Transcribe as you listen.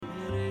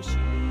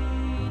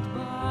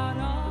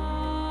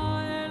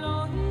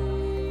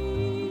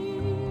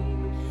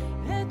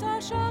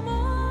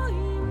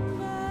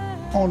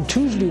On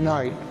Tuesday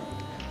night,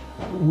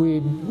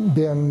 we'd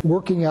been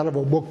working out of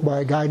a book by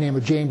a guy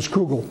named James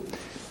Kugel,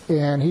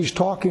 and he's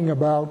talking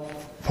about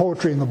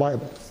poetry in the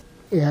Bible.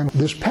 And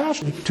this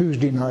past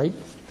Tuesday night,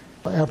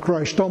 after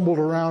I stumbled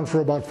around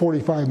for about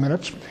 45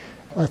 minutes,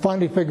 I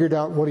finally figured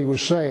out what he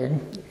was saying,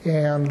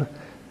 and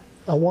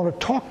I want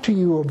to talk to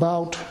you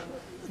about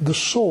the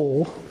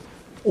soul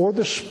or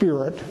the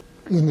spirit.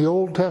 In the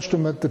Old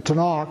Testament, the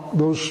Tanakh,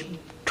 those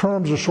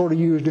terms are sort of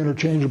used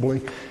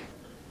interchangeably.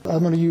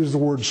 I'm going to use the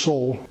word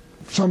soul.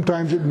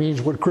 Sometimes it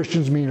means what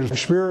Christians mean as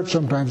spirit,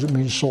 sometimes it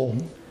means soul.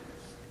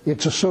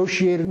 It's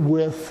associated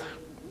with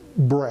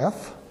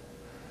breath.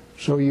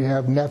 So you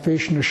have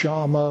nephesh,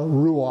 neshama,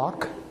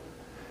 ruach.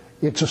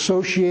 It's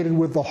associated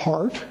with the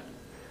heart,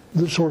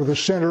 the sort of the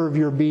center of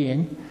your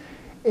being.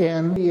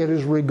 And it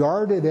is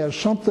regarded as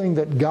something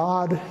that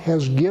God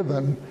has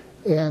given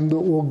and that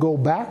will go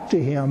back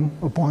to Him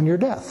upon your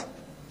death.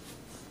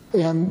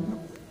 And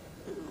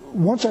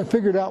once I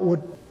figured out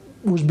what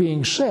was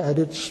being said,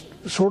 it's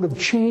sort of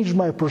changed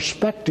my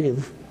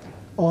perspective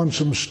on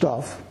some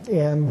stuff.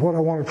 And what I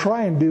want to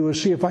try and do is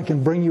see if I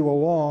can bring you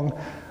along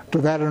to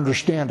that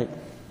understanding.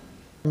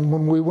 And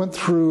when we went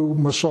through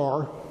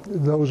Musar,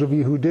 those of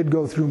you who did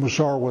go through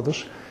Musar with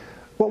us,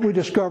 what we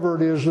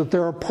discovered is that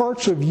there are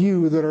parts of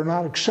you that are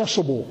not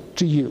accessible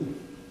to you.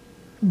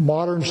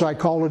 Modern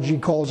psychology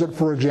calls it,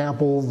 for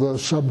example, the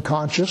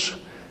subconscious.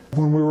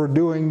 When we were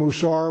doing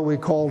Musar, we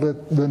called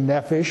it the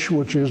nephesh,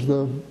 which is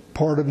the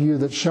part of you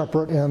that's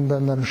separate, and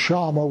then the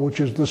neshama, which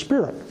is the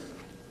spirit.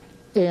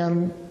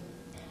 And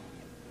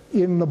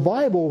in the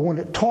Bible, when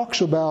it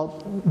talks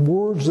about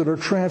words that are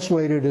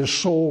translated as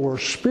soul or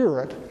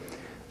spirit,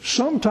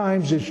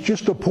 sometimes it's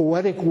just a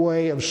poetic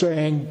way of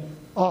saying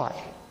I.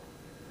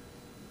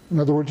 In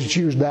other words, it's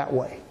used that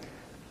way.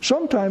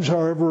 Sometimes,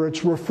 however,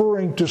 it's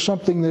referring to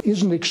something that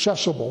isn't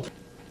accessible.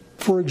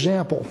 For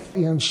example,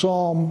 in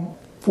Psalm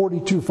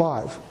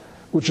 42:5,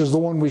 which is the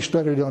one we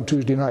studied on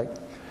Tuesday night.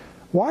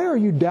 Why are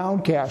you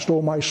downcast,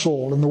 O my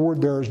soul? And the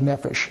word there is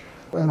nephesh.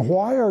 And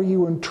why are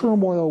you in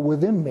turmoil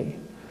within me?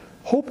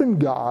 Hope in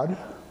God,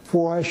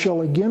 for I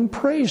shall again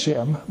praise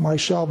Him, my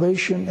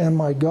salvation and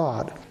my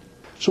God.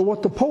 So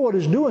what the poet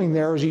is doing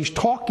there is he's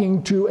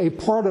talking to a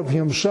part of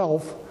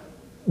himself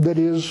that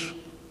is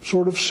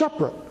sort of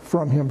separate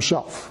from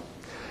himself.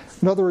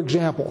 Another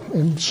example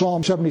in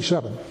Psalm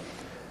 77.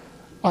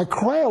 I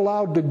cry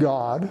aloud to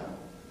God,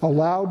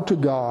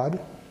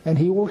 and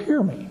He will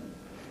hear me.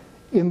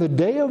 In the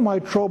day of my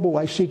trouble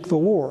I seek the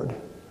Lord.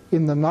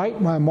 In the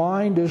night my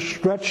mind is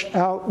stretched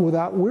out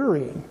without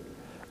wearying.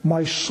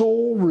 My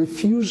soul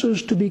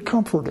refuses to be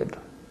comforted.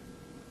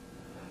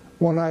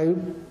 When I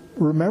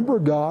remember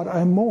God,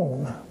 I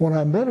moan. When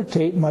I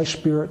meditate, my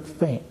spirit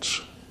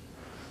faints.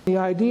 The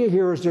idea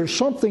here is there's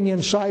something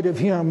inside of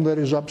him that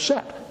is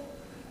upset.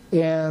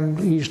 And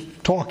he's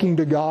talking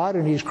to God,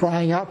 and he's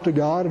crying out to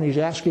God, and he's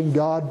asking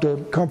God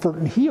to comfort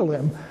and heal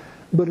him.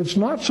 But it's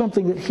not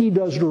something that he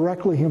does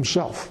directly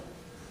himself.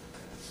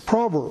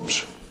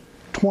 Proverbs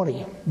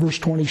 20, verse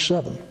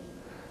 27.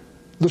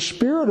 The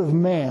spirit of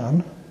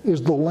man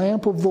is the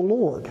lamp of the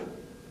Lord,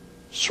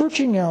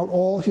 searching out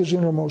all his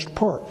innermost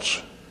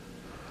parts.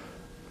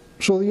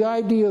 So the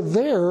idea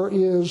there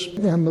is,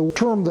 and the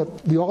term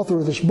that the author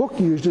of this book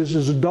used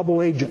is a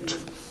double agent.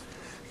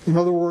 In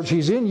other words,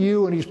 he's in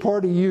you and he's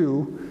part of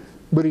you,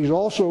 but he's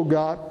also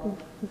got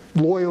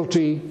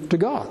loyalty to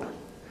God.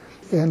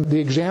 And the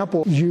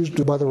example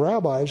used by the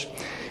rabbis,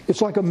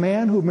 it's like a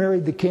man who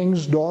married the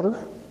king's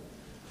daughter,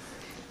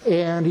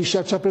 and he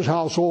sets up his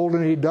household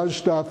and he does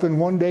stuff, and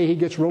one day he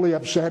gets really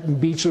upset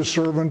and beats his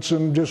servants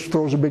and just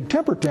throws a big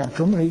temper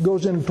tantrum, and he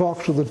goes in and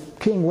talks to the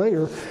king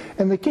later,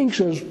 and the king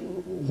says,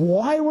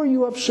 why were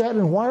you upset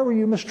and why were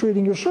you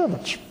mistreating your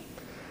servants?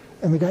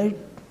 And the guy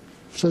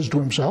says to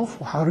himself,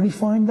 well, how did he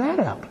find that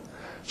out?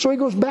 So he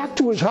goes back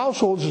to his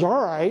household and says,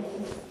 all right,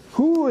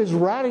 who is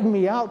ratting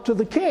me out to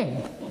the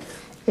king?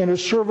 And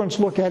his servants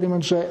look at him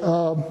and say,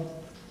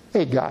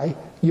 hey guy,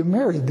 you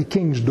married the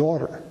king's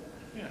daughter.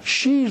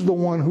 She's the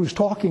one who's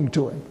talking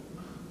to him.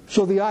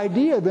 So the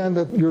idea then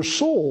that your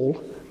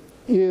soul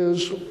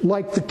is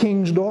like the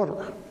king's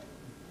daughter,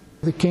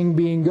 the king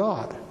being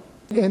God.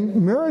 And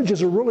marriage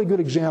is a really good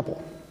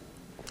example.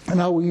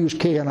 And I will use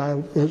Kay and I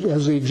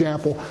as the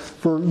example.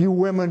 For you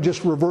women,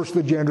 just reverse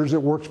the genders.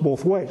 It works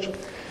both ways.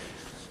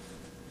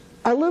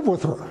 I live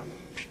with her.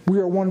 We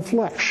are one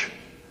flesh.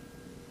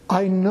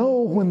 I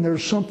know when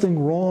there's something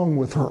wrong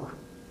with her.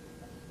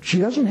 She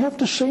doesn't have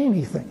to say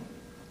anything.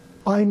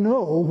 I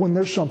know when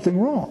there's something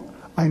wrong.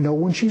 I know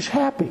when she's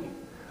happy.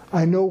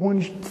 I know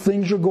when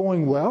things are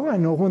going well. I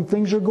know when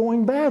things are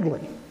going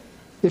badly.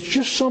 It's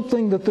just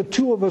something that the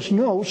two of us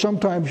know.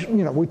 Sometimes,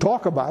 we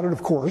talk about it,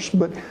 of course,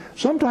 but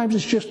sometimes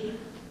it's just,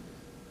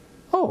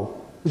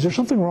 oh, is there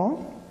something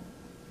wrong?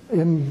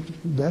 And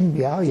then,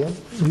 yeah, it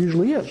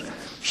usually is.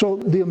 So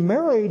the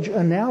marriage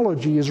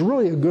analogy is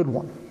really a good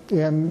one.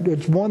 And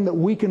it's one that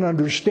we can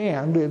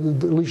understand,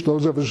 at least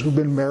those of us who've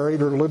been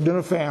married or lived in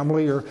a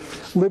family or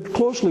lived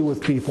closely with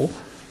people.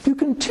 You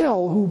can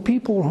tell who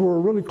people who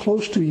are really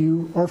close to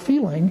you are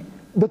feeling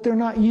but they're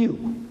not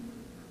you.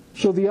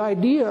 So the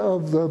idea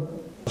of the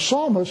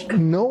psalmist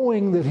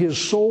knowing that his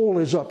soul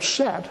is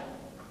upset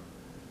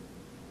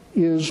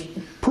is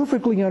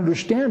perfectly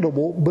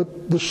understandable,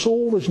 but the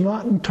soul is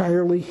not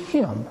entirely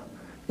him.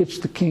 It's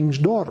the king's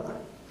daughter.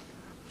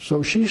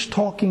 So she's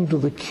talking to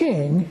the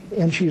king,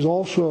 and she's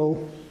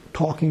also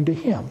talking to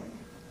him.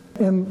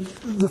 And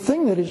the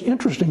thing that is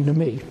interesting to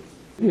me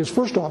is,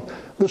 first off,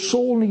 the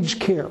soul needs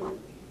care,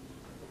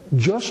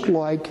 just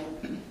like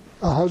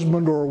a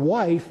husband or a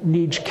wife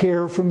needs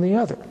care from the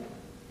other.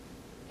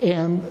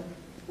 And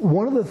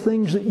one of the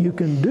things that you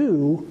can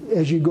do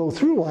as you go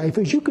through life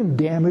is you can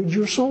damage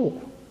your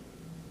soul.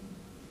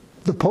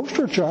 The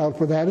poster child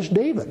for that is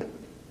David.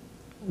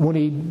 When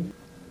he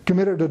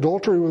committed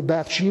adultery with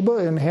Bathsheba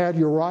and had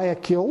Uriah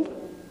killed,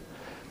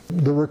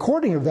 the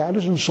recording of that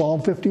is in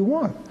Psalm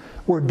 51,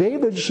 where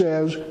David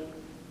says,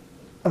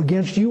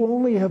 "Against you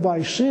only have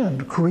I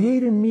sinned.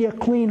 Create in me a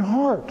clean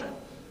heart."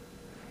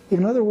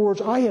 In other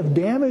words, I have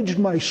damaged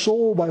my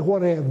soul by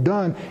what I have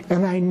done,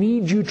 and I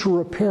need you to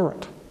repair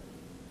it.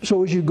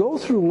 So as you go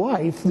through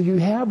life, you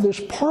have this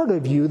part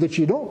of you that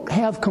you don't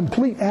have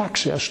complete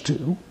access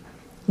to.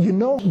 You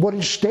know what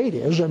its state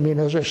is. I mean,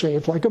 as I say,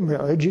 it's like a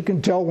marriage. You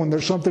can tell when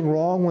there's something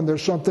wrong, when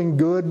there's something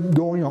good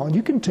going on.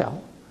 You can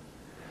tell.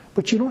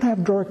 But you don't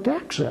have direct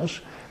access.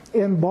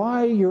 And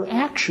by your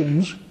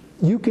actions,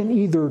 you can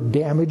either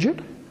damage it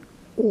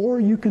or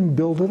you can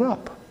build it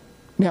up.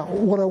 Now,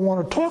 what I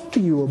want to talk to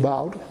you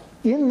about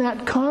in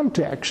that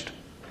context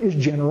is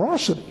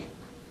generosity.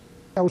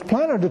 I was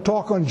planning to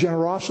talk on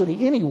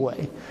generosity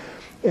anyway,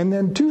 and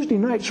then Tuesday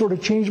night sort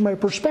of changed my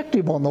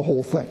perspective on the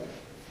whole thing.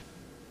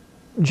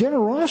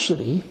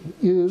 Generosity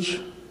is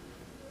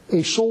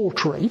a soul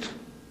trait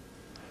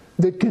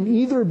that can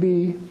either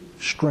be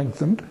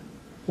strengthened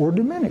or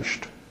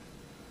diminished.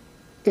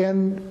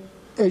 And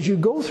as you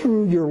go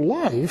through your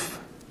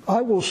life,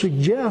 I will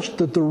suggest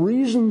that the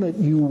reason that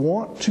you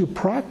want to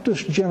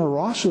practice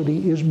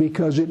generosity is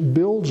because it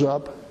builds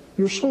up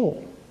your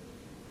soul.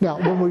 Now,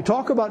 when we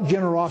talk about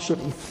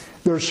generosity,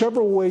 there are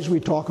several ways we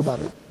talk about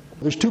it.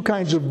 There's two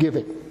kinds of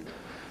giving.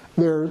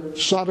 They're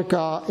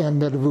tzedakah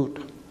and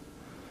nedavut.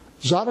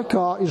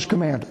 Tzedakah is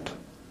commanded.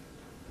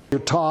 Your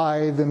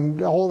tithe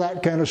and all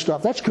that kind of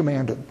stuff, that's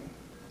commanded.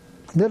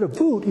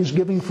 Nedavut is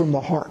giving from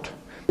the heart.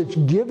 It's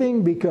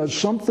giving because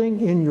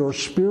something in your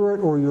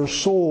spirit or your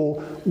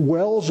soul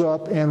wells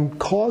up and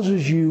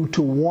causes you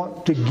to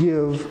want to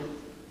give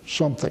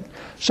something.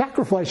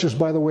 Sacrifice is,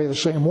 by the way, the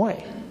same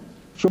way.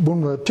 So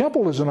when the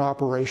temple is in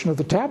operation, if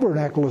the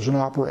tabernacle is in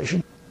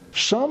operation,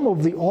 some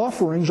of the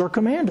offerings are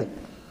commanded.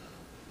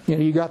 You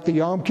know, you got the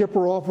Yom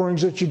Kippur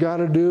offerings that you got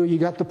to do. You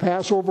got the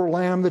Passover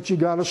lamb that you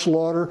got to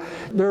slaughter.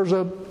 There's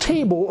a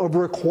table of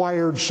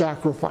required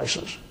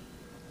sacrifices.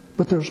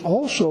 But there's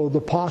also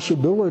the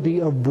possibility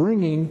of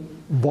bringing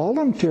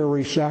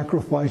voluntary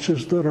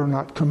sacrifices that are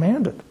not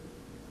commanded.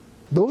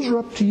 Those are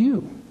up to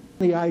you.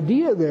 The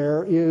idea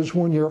there is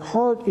when your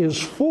heart is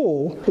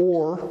full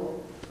or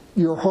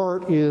your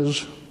heart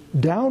is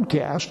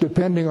downcast,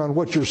 depending on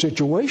what your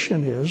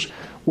situation is,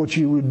 what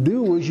you would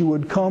do is you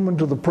would come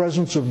into the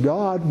presence of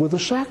God with a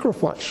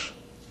sacrifice.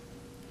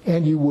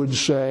 And you would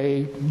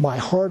say, "My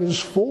heart is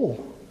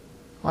full.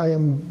 I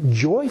am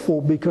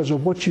joyful because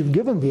of what you've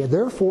given me.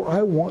 Therefore,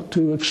 I want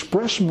to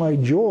express my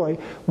joy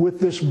with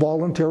this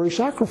voluntary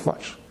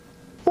sacrifice."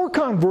 Or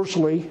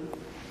conversely,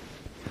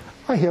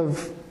 "I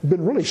have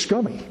been really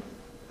scummy,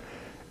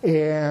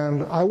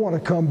 and I want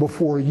to come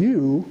before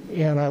you,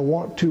 and I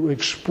want to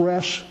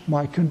express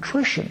my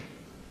contrition,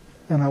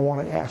 and I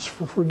want to ask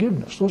for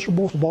forgiveness." Those are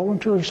both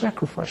voluntary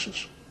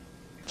sacrifices.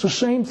 It's the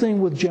same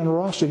thing with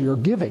generosity or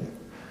giving.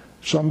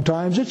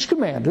 Sometimes it's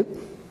commanded.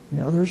 You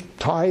know, there's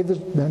tithe,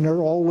 and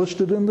they're all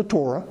listed in the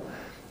Torah.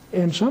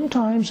 And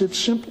sometimes it's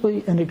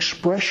simply an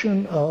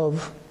expression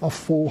of a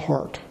full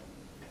heart.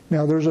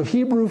 Now, there's a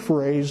Hebrew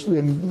phrase,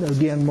 and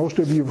again, most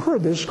of you have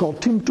heard this, called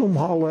timtum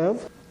halev.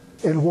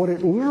 And what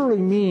it literally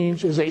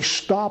means is a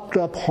stopped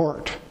up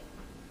heart.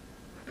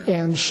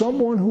 And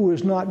someone who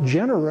is not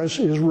generous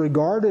is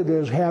regarded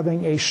as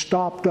having a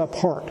stopped up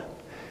heart.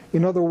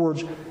 In other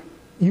words,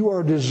 you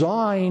are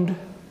designed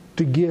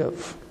to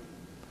give.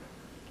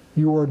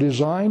 You are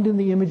designed in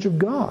the image of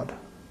God.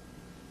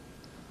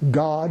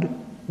 God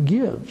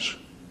gives.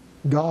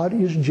 God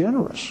is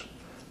generous.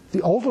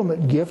 The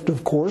ultimate gift,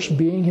 of course,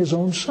 being His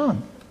own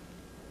Son.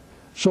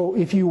 So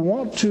if you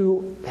want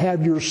to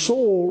have your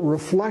soul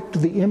reflect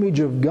the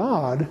image of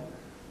God,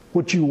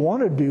 what you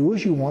want to do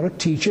is you want to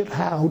teach it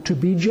how to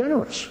be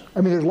generous. I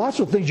mean, there's lots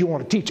of things you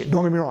want to teach it.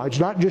 Don't get me wrong. It's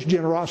not just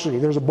generosity.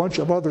 There's a bunch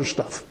of other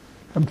stuff.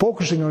 I'm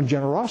focusing on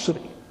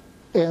generosity.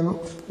 And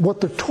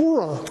what the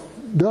Torah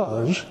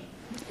does,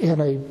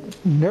 and I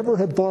never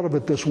had thought of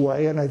it this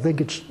way, and I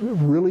think it's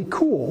really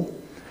cool.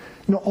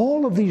 You know,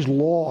 all of these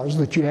laws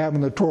that you have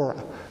in the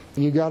Torah,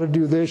 you got to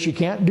do this, you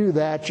can't do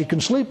that, you can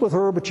sleep with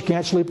her, but you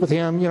can't sleep with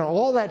him, you know,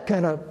 all that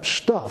kind of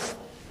stuff.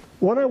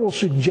 What I will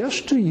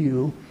suggest to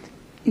you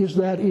is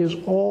that is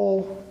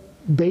all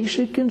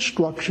basic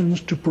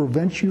instructions to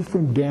prevent you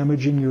from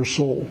damaging your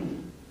soul.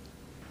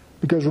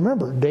 Because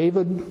remember,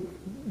 David,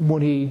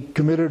 when he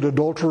committed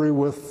adultery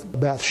with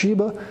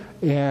Bathsheba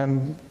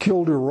and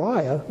killed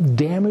Uriah,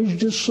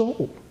 damaged his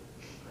soul.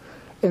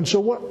 And so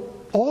what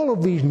all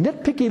of these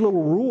nitpicky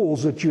little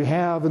rules that you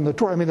have in the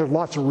Torah, I mean, there's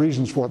lots of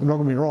reasons for them, don't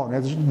get me wrong,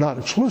 it's not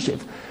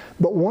exclusive.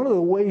 But one of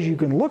the ways you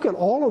can look at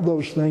all of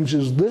those things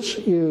is this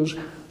is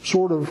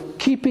sort of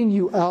keeping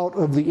you out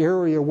of the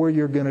area where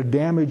you're going to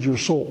damage your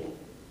soul.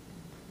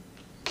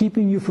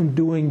 Keeping you from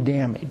doing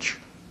damage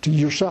to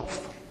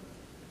yourself.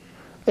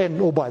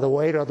 And, oh, by the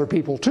way, to other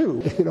people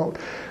too. You don't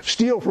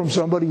steal from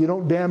somebody, you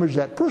don't damage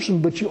that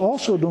person, but you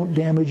also don't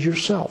damage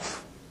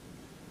yourself.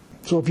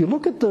 So if you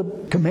look at the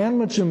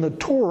commandments in the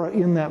Torah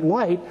in that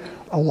light,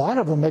 a lot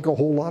of them make a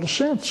whole lot of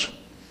sense.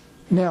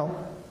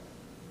 Now,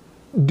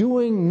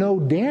 doing no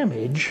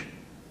damage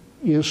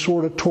is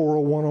sort of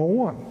Torah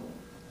 101.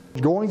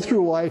 Going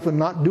through life and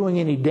not doing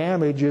any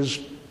damage is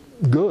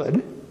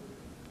good,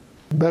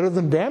 better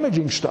than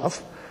damaging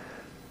stuff,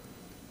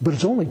 but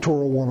it's only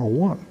Torah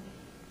 101.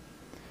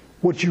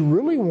 What you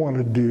really want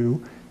to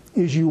do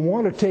is you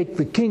want to take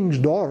the king's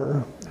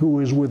daughter who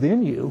is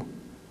within you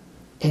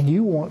and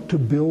you want to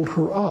build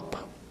her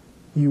up.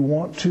 You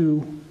want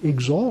to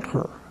exalt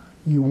her.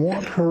 You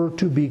want her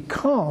to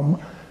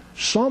become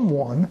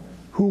someone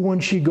who, when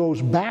she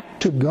goes back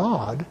to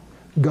God,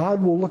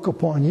 God will look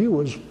upon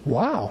you as,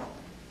 wow,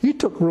 you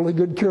took really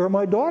good care of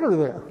my daughter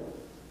there.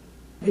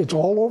 It's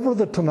all over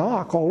the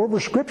Tanakh, all over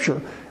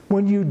Scripture.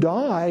 When you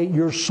die,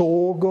 your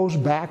soul goes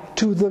back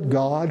to the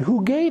God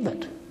who gave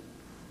it.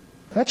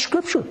 That's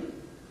Scripture.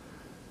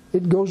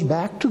 It goes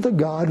back to the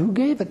God who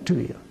gave it to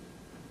you.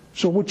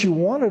 So what you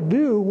want to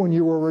do when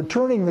you are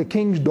returning the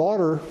king's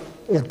daughter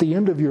at the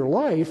end of your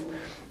life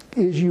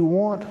is you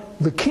want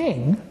the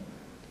king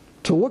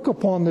to look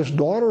upon this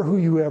daughter who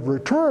you have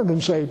returned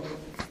and say,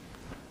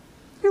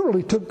 you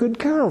really took good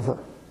care of her.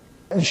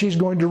 And she's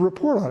going to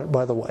report on it,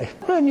 by the way.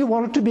 And you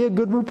want it to be a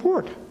good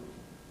report.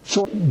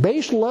 So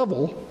base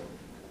level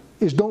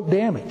is don't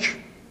damage.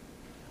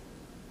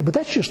 But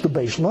that's just the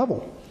base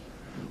level.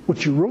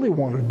 What you really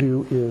want to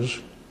do is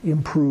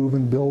improve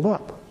and build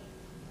up.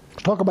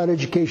 Let's talk about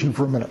education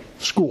for a minute.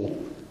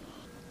 School.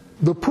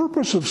 The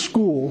purpose of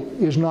school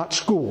is not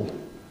school.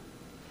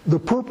 The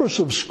purpose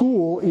of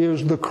school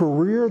is the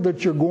career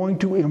that you're going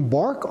to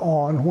embark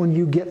on when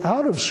you get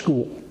out of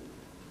school.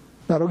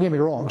 Now, don't get me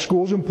wrong,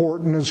 school's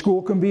important, and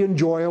school can be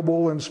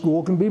enjoyable, and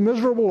school can be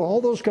miserable,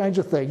 all those kinds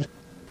of things.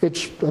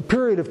 It's a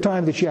period of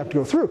time that you have to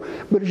go through.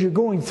 But as you're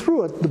going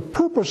through it, the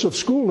purpose of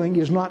schooling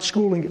is not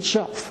schooling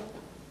itself.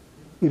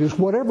 It is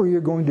whatever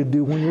you're going to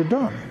do when you're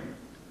done.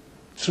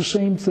 It's the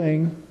same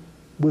thing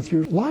with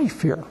your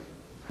life here.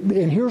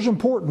 And here's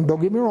important,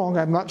 don't get me wrong,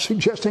 I'm not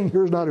suggesting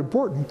here's not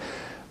important,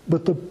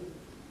 but the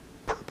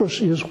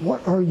purpose is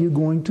what are you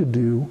going to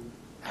do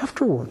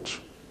afterwards?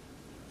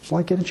 It's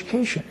like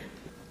education.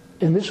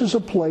 And this is a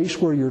place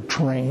where you're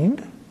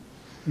trained,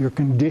 you're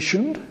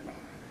conditioned,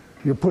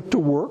 you're put to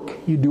work,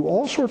 you do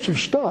all sorts of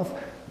stuff,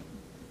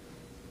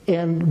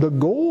 and the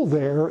goal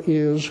there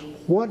is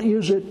what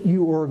is it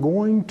you are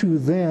going to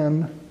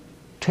then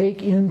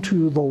take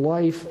into the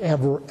life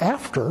ever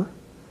after,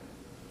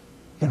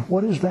 and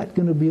what is that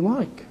going to be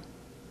like?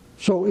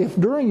 So if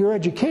during your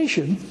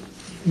education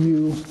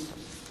you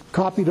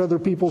copied other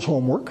people's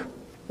homework,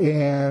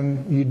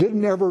 and you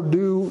didn't ever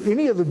do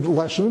any of the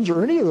lessons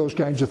or any of those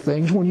kinds of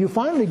things, when you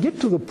finally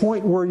get to the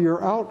point where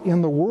you're out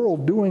in the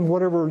world doing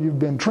whatever you've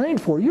been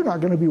trained for, you're not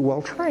going to be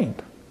well trained.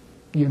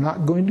 You're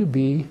not going to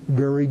be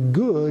very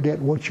good at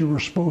what you were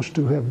supposed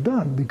to have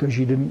done because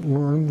you didn't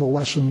learn the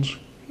lessons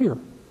here.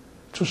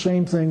 It's the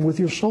same thing with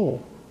your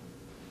soul.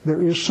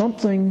 There is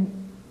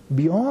something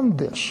beyond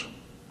this.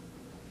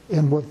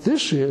 And what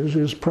this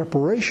is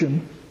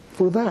preparation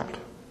for that.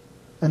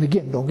 And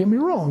again, don't get me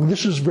wrong,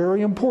 this is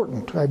very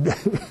important. I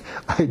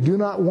do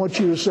not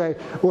want you to say,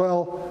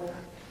 well,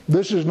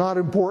 this is not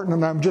important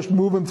and I'm just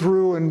moving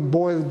through and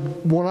boy,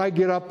 when I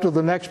get up to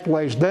the next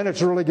place, then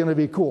it's really going to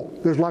be cool.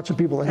 There's lots of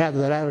people that have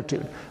that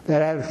attitude.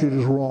 That attitude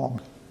is wrong.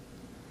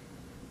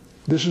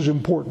 This is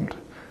important.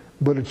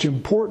 But it's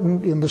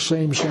important in the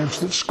same sense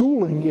that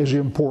schooling is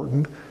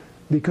important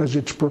because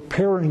it's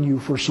preparing you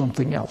for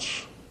something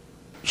else.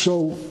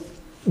 So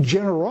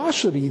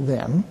generosity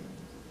then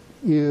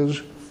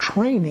is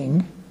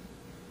training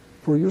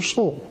for your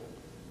soul.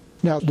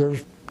 Now,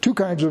 there's two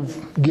kinds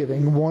of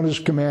giving. One is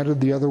commanded,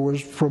 the other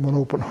was from an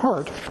open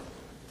heart.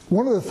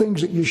 One of the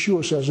things that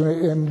Yeshua says,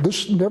 and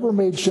this never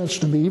made sense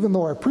to me, even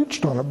though I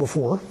preached on it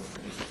before.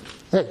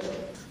 Hey,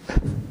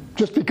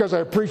 just because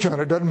I preach on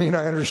it doesn't mean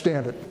I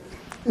understand it.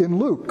 In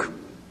Luke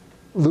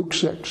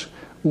 6,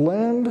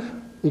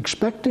 lend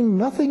expecting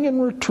nothing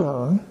in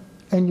return,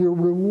 and your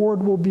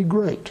reward will be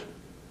great.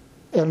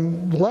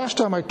 And the last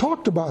time I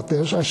talked about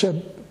this, I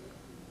said,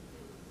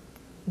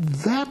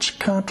 that's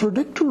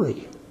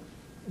contradictory.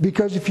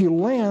 Because if you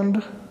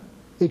lend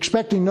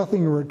expecting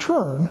nothing in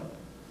return,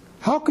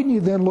 how can you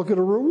then look at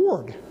a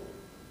reward?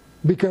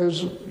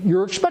 Because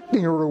you're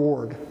expecting a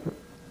reward.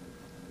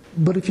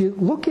 But if you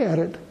look at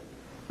it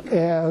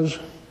as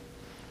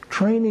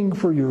training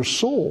for your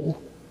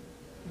soul,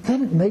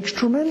 then it makes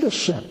tremendous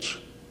sense.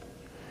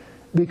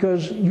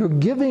 Because you're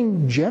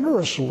giving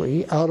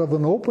generously out of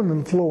an open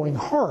and flowing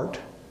heart,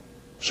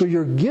 so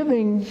you're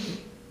giving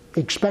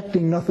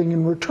expecting nothing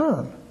in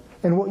return.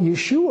 And what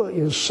Yeshua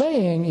is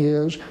saying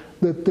is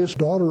that this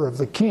daughter of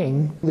the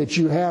king that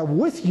you have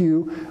with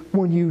you,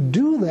 when you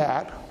do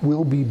that,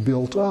 will be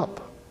built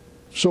up.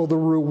 So the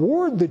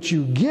reward that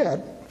you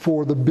get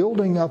for the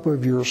building up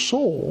of your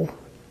soul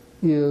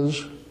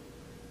is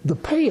the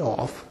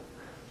payoff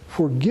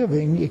for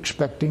giving,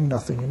 expecting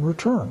nothing in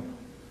return.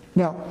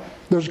 Now,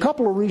 there's a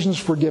couple of reasons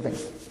for giving.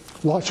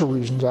 Lots of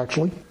reasons,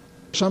 actually.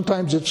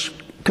 Sometimes it's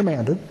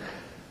commanded.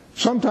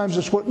 Sometimes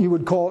it's what you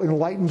would call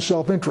enlightened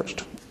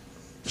self-interest,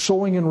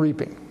 sowing and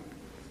reaping.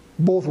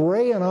 Both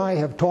Ray and I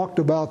have talked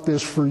about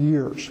this for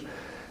years.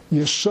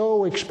 You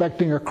sow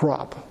expecting a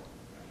crop.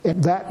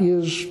 And that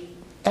is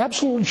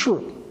absolutely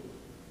true.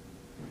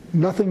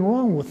 Nothing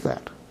wrong with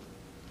that.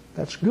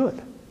 That's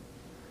good.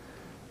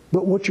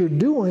 But what you're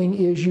doing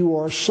is you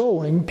are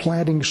sowing,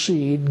 planting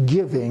seed,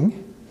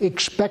 giving,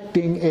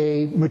 expecting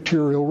a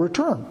material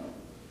return.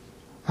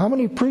 How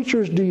many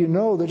preachers do you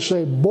know that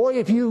say, boy,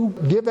 if you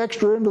give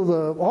extra into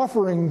the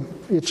offering,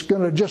 it's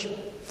going to just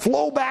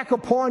flow back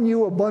upon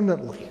you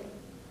abundantly?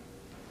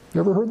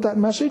 You ever heard that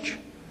message?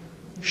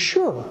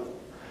 Sure.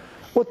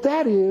 What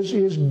that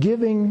is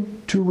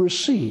giving to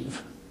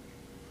receive.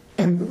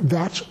 And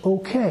that's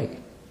okay.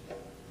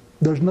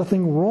 There's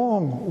nothing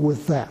wrong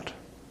with that.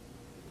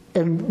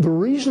 And the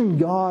reason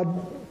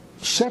God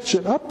sets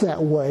it up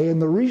that way,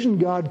 and the reason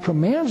God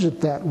commands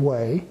it that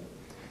way,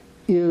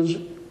 is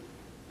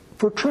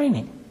for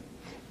training.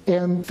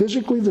 And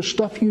physically, the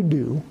stuff you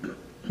do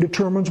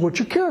determines what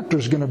your character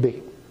is going to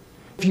be.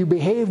 If you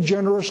behave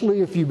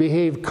generously, if you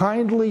behave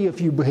kindly,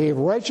 if you behave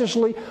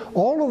righteously,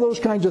 all of those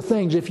kinds of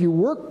things, if you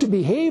work to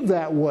behave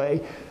that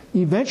way,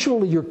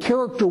 eventually your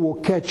character will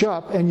catch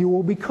up and you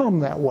will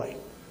become that way.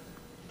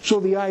 So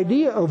the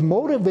idea of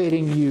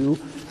motivating you,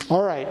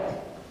 all right,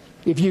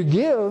 if you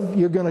give,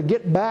 you're going to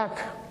get back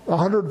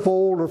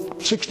 100-fold or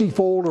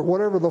 60-fold or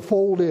whatever the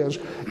fold is.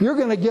 You're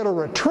going to get a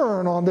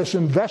return on this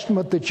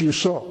investment that you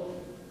sow.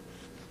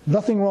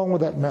 Nothing wrong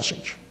with that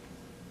message.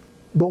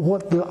 But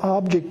what the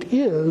object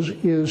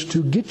is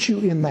to get you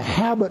in the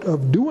habit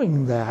of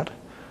doing that,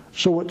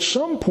 so at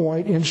some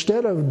point,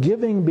 instead of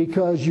giving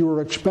because you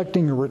are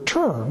expecting a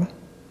return,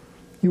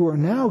 you are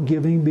now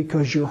giving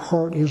because your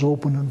heart is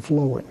open and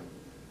flowing.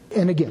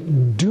 And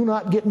again, do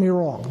not get me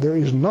wrong. There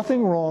is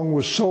nothing wrong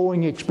with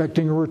sowing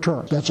expecting a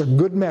return. That's a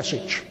good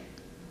message.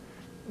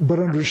 But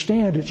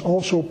understand, it's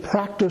also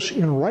practice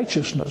in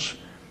righteousness.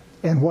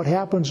 And what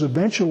happens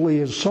eventually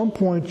is at some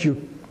point your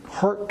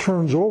heart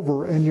turns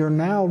over and you're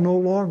now no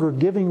longer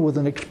giving with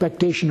an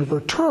expectation of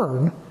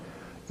return.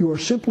 You are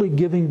simply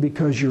giving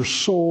because your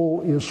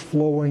soul is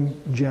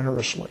flowing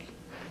generously.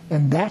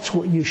 And that's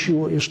what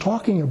Yeshua is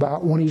talking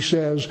about when he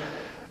says,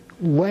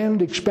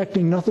 lend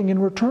expecting nothing in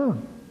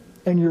return,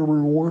 and your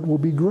reward will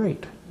be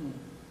great.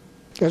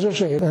 As I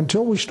say,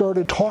 until we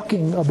started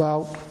talking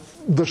about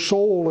the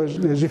soul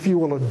as if you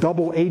will, a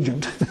double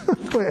agent,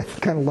 I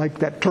kind of like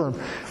that term,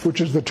 which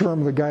is the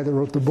term the guy that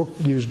wrote the book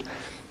used.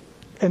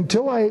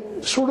 Until I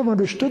sort of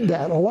understood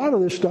that, a lot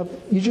of this stuff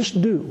you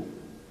just do,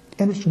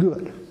 and it's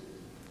good,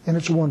 and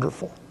it's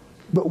wonderful.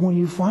 But when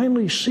you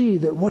finally see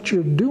that what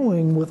you're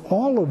doing with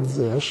all of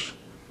this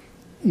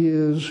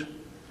is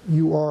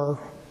you are,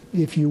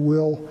 if you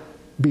will,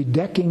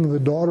 bedecking the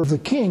daughter of the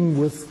king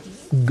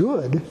with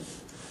good,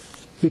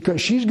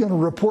 because she's going to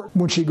report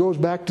when she goes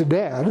back to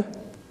dad,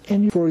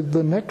 and for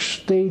the next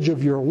stage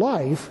of your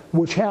life,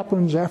 which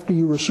happens after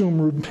you assume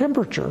room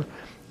temperature,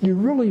 you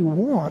really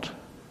want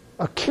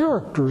a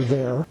character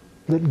there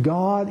that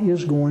God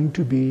is going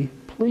to be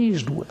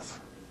pleased with,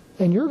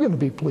 and you're going to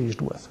be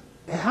pleased with.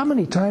 How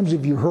many times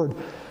have you heard,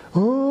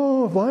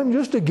 oh, if I'm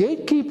just a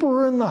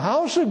gatekeeper in the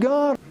house of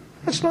God?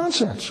 That's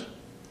nonsense.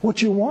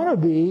 What you want to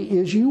be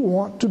is you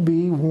want to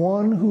be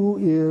one who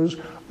is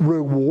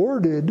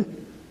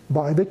rewarded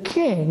by the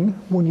king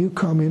when you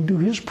come into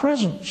his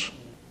presence.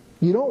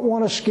 You don't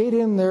want to skate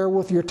in there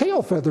with your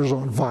tail feathers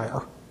on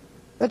fire.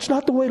 That's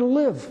not the way to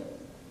live.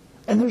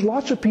 And there's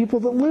lots of people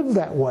that live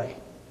that way.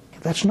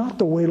 That's not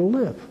the way to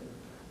live.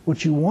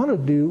 What you want to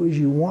do is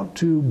you want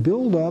to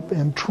build up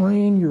and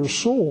train your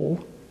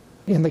soul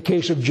in the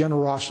case of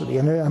generosity.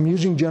 And I'm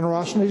using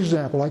generosity as an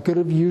example. I could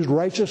have used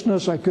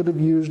righteousness. I could have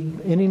used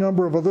any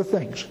number of other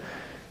things.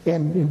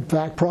 And in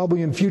fact,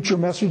 probably in future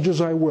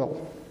messages I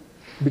will,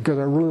 because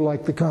I really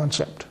like the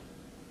concept.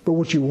 But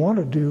what you want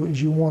to do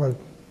is you want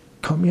to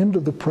come into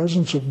the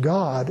presence of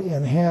God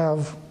and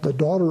have the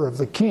daughter of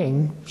the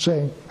king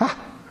saying,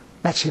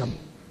 that's him.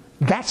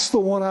 That's the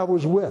one I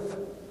was with.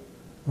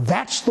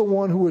 That's the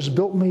one who has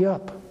built me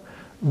up.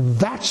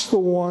 That's the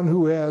one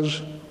who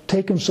has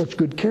taken such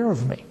good care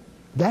of me.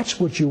 That's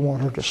what you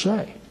want her to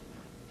say.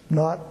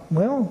 Not,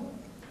 well,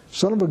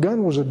 son of a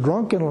gun was a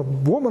drunk and a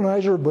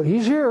womanizer, but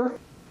he's here.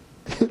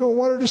 You don't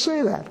want her to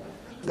say that.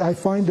 I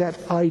find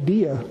that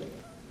idea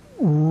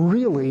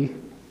really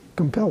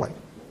compelling,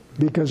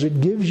 because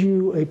it gives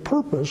you a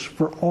purpose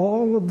for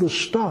all of the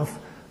stuff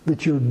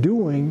that you're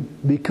doing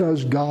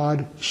because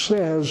God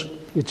says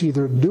it's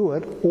either do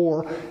it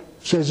or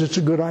says it's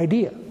a good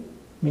idea.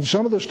 I mean,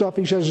 some of the stuff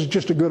he says is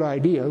just a good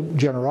idea,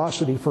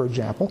 generosity, for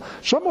example.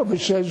 Some of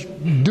it says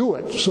do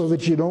it so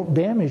that you don't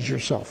damage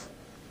yourself.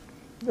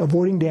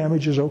 Avoiding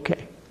damage is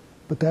okay,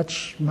 but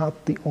that's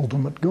not the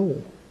ultimate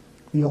goal.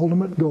 The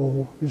ultimate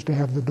goal is to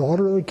have the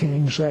daughter of the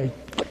king say,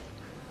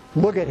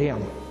 look at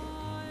him,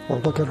 or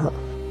look at her.